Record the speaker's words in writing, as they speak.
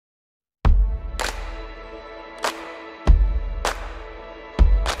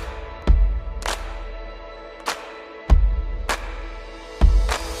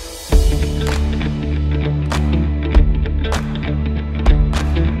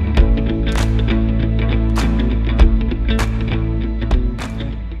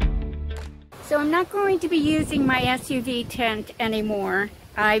to be using my SUV tent anymore.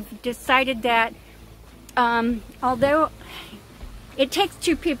 I've decided that although it takes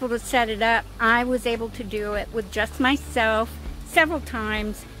 2 people to set it up, I was able to do it with just myself several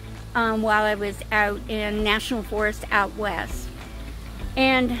times while I was out in National Forest out west.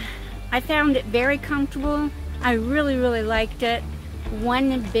 And I found it very comfortable. I really, really liked it.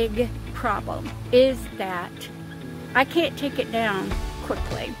 One big problem is that I can't take it down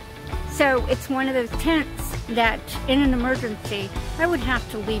quickly. So it's one of those tents that in an emergency, I would have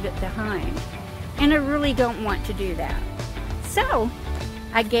to leave it behind. And I really don't want to do that. So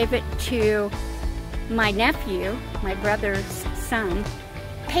I gave it to my nephew, my brother's son,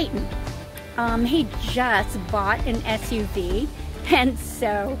 Peyton. He just bought an SUV, and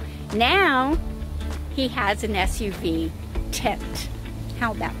so now he has an SUV tent.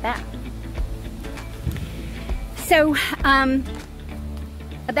 How about that? So,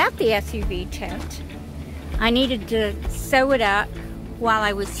 about the SUV tent, I needed to sew it up while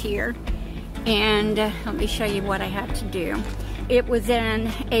I was here, and let me show you what I had to do. It was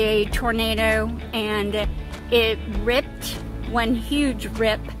in a tornado, and it ripped, one huge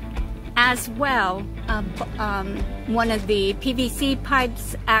rip, as well. One of the PVC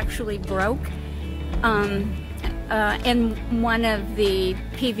pipes actually broke, and one of the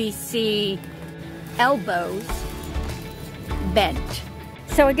PVC elbows bent.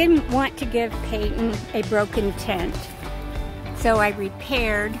 So I didn't want to give Peyton a broken tent. So I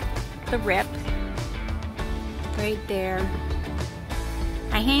repaired the rip right there.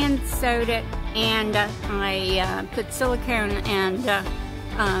 I hand sewed it, and I put silicone and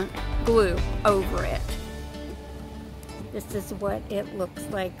glue over it. This is what it looks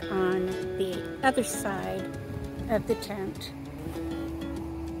like on the other side of the tent.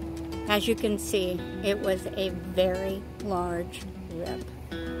 As you can see, it was a very large rip.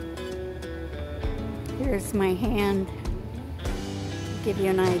 Here's my hand to give you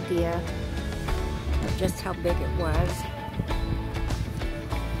an idea of just how big it was.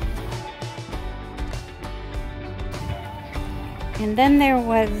 And then there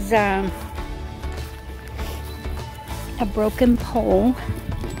was a broken pole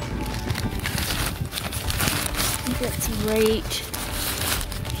that's right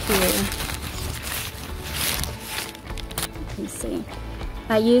here. You can see.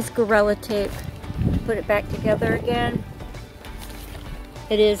 I used Gorilla Tape to put it back together again.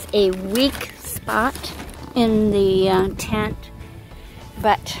 It is a weak spot in the tent,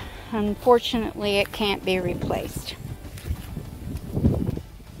 but unfortunately it can't be replaced.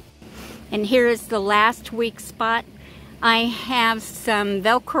 And here is the last weak spot. I have some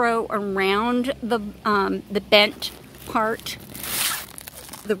Velcro around the bent part.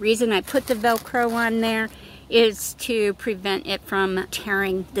 The reason I put the Velcro on there is to prevent it from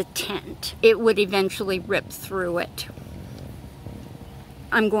tearing the tent. It would eventually rip through it.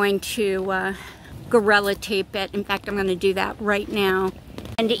 I'm going to Gorilla Tape it. In fact, I'm going to do that right now.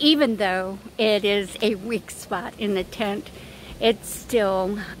 And even though it is a weak spot in the tent, it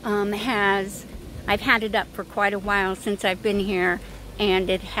still I've had it up for quite a while since I've been here, and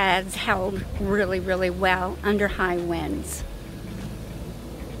it has held really, really well under high winds.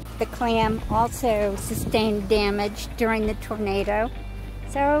 The CLAM also sustained damage during the tornado,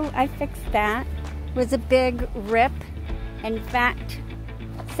 so I fixed that. It was a big rip, in fact,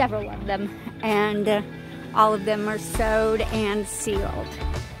 several of them, and all of them are sewed and sealed.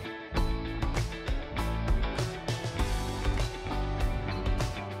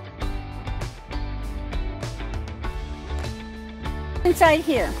 Inside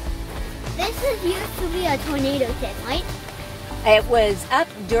here. This is used to be a tornado tent, right? It was up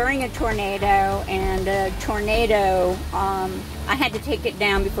during a tornado, and a tornado, I had to take it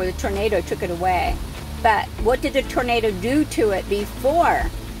down before the tornado took it away. But what did the tornado do to it before?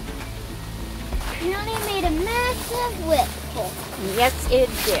 It only made a massive whip hole. Yes, it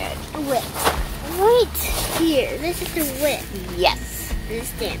did. A whip. Right here. This is the whip. Yes.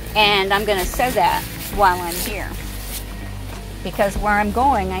 This damage. And I'm going to sew that while I'm here. Because where I'm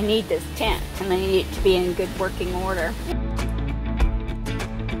going, I need this tent, and I need it to be in good working order.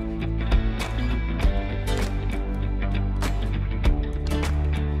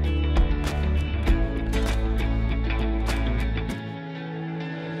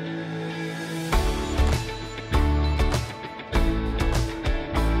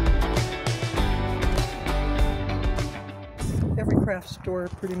 Every craft store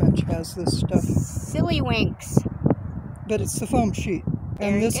pretty much has this stuff. Silly winks. But it's the foam sheet. And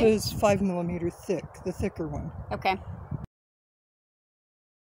Very this good. is 5mm thick, the thicker one. Okay.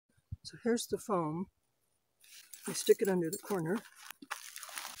 So here's the foam. I stick it under the corner,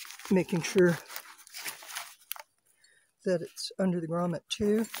 making sure that it's under the grommet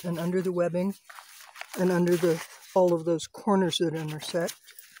too, and under the webbing, and under all of those corners that intersect.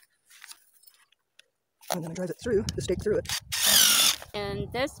 I'm going to drive it through, the stake through it.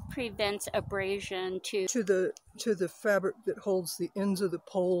 And this prevents abrasion to the fabric that holds the ends of the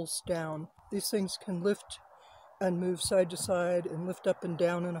poles down. These things can lift and move side to side and lift up and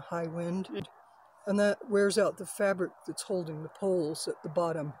down in a high wind. And that wears out the fabric that's holding the poles at the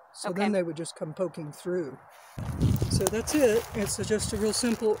bottom. So then they would just come poking through. So that's it. It's just a real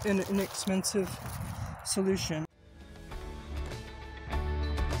simple and inexpensive solution.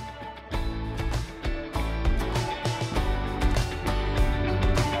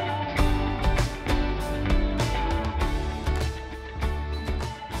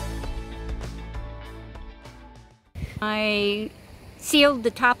 I sealed the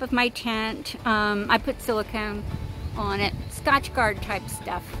top of my tent. I put silicone on it, Scotchgard type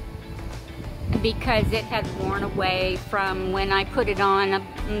stuff, because it had worn away from when I put it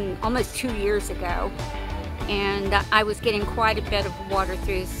on almost 2 years ago, and I was getting quite a bit of water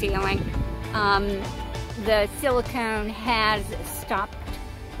through the ceiling. The silicone has stopped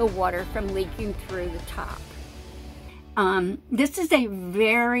the water from leaking through the top. This is a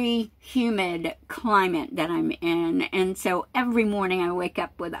very humid climate that I'm in, and so every morning I wake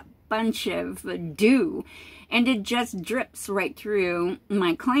up with a bunch of dew, and it just drips right through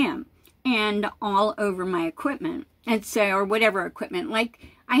my clam and all over my equipment, and so, or whatever equipment. Like,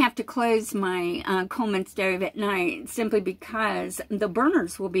 I have to close my Coleman stove at night simply because the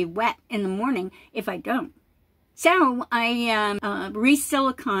burners will be wet in the morning if I don't. So I am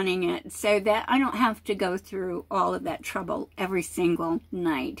re-siliconing it so that I don't have to go through all of that trouble every single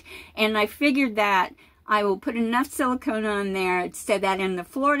night. And I figured that I will put enough silicone on there so that in the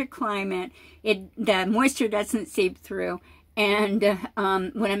Florida climate, the moisture doesn't seep through. And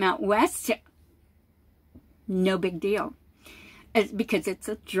when I'm out west, no big deal. It's because it's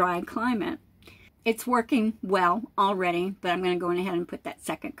a dry climate. It's working well already, but I'm going to go ahead and put that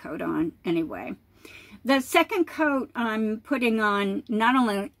second coat on anyway. The second coat I'm putting on not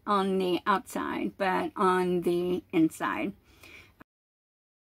only on the outside, but on the inside.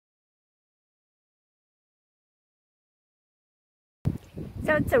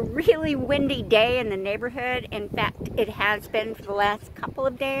 So it's a really windy day in the neighborhood. In fact, it has been for the last couple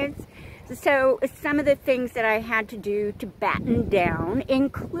of days. So some of the things that I had to do to batten down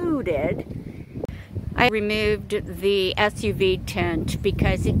included, I removed the SUV tent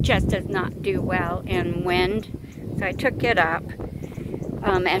because it just does not do well in wind. So I took it up.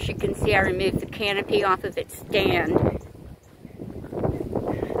 As you can see, I removed the canopy off of its stand.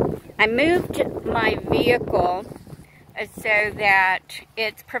 I moved my vehicle so that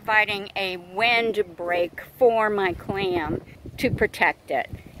it's providing a wind break for my clam to protect it.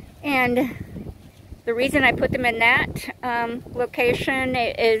 And the reason I put them in that location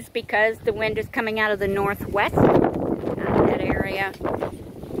is because the wind is coming out of the northwest, that area.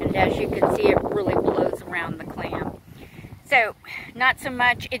 And as you can see, it really blows around the clam. So, not so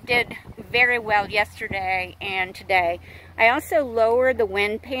much. It did very well yesterday and today. I also lowered the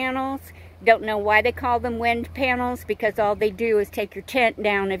wind panels. Don't know why they call them wind panels, because all they do is take your tent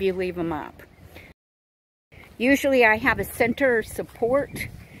down if you leave them up. Usually I have a center support,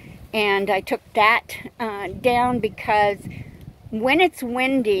 and I took that down because when it's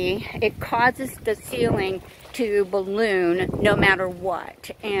windy, it causes the ceiling to balloon no matter what,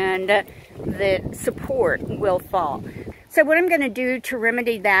 and the support will fall. So what I'm going to do to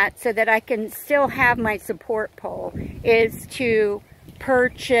remedy that so that I can still have my support pole is to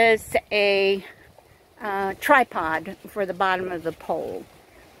purchase a tripod for the bottom of the pole.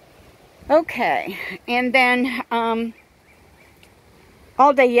 Okay, and then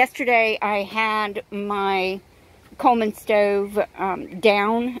all day yesterday I had my Coleman stove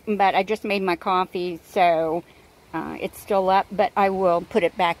down, but I just made my coffee, so it's still up, but I will put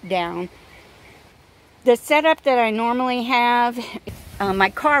it back down. The setup that I normally have, my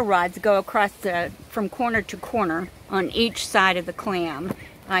car rods go across from corner to corner on each side of the clam.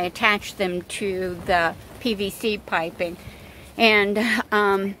 I attach them to the PVC piping, and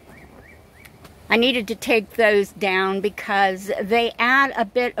I needed to take those down because they add a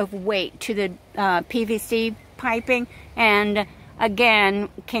bit of weight to the PVC piping, and again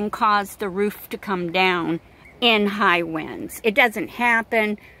can cause the roof to come down in high winds. It doesn't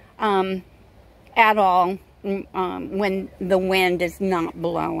happen at all when the wind is not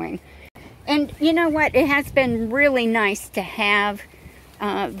blowing. And you know what? It has been really nice to have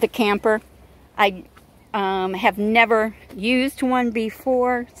the camper. I have never used one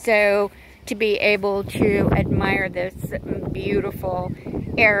before, so to be able to admire this beautiful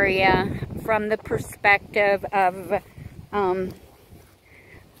area from the perspective of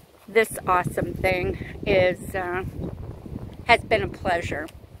this awesome thing is has been a pleasure.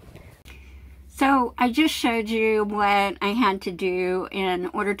 So I just showed you what I had to do in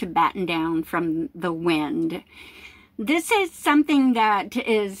order to batten down from the wind. This is something that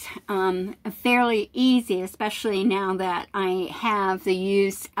is fairly easy, especially now that I have the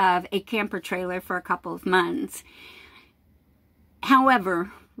use of a camper trailer for a couple of months.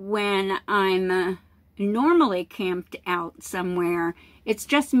 However, when I'm normally camped out somewhere, it's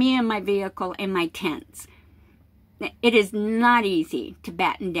just me and my vehicle and my tents. It is not easy to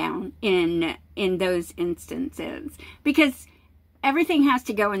batten down in those instances because everything has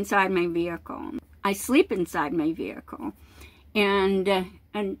to go inside my vehicle. I sleep inside my vehicle and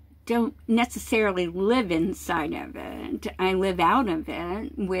don't necessarily live inside of it. I live out of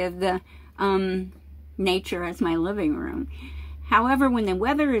it with nature as my living room. However, when the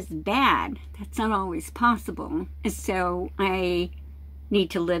weather is bad, that's not always possible. So I need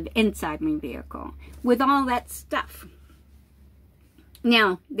to live inside my vehicle with all that stuff.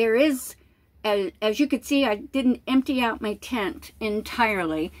 Now, there is, as you could see, I didn't empty out my tent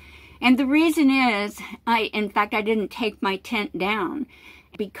entirely. And the reason is, in fact, I didn't take my tent down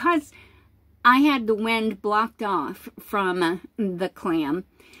because I had the wind blocked off from the CLAM.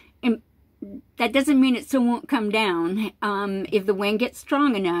 And that doesn't mean it still won't come down. If the wind gets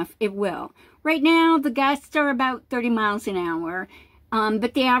strong enough, it will. Right now, the gusts are about 30 miles an hour,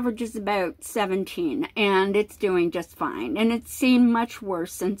 but the average is about 17, and it's doing just fine. And it seemed much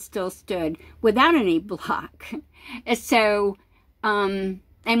worse and still stood without any block. So, and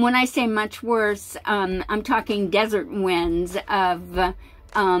when I say much worse, I'm talking desert winds of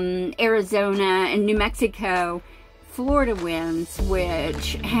Arizona and New Mexico, Florida winds,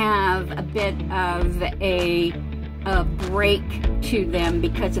 which have a bit of a break to them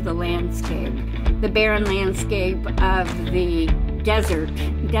because of the landscape. The barren landscape of the desert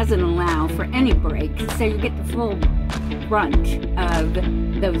doesn't allow for any break, so you get the full brunt of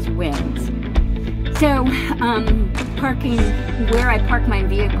those winds. So, parking where I park my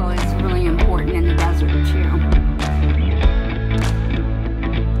vehicle is really important in the desert too.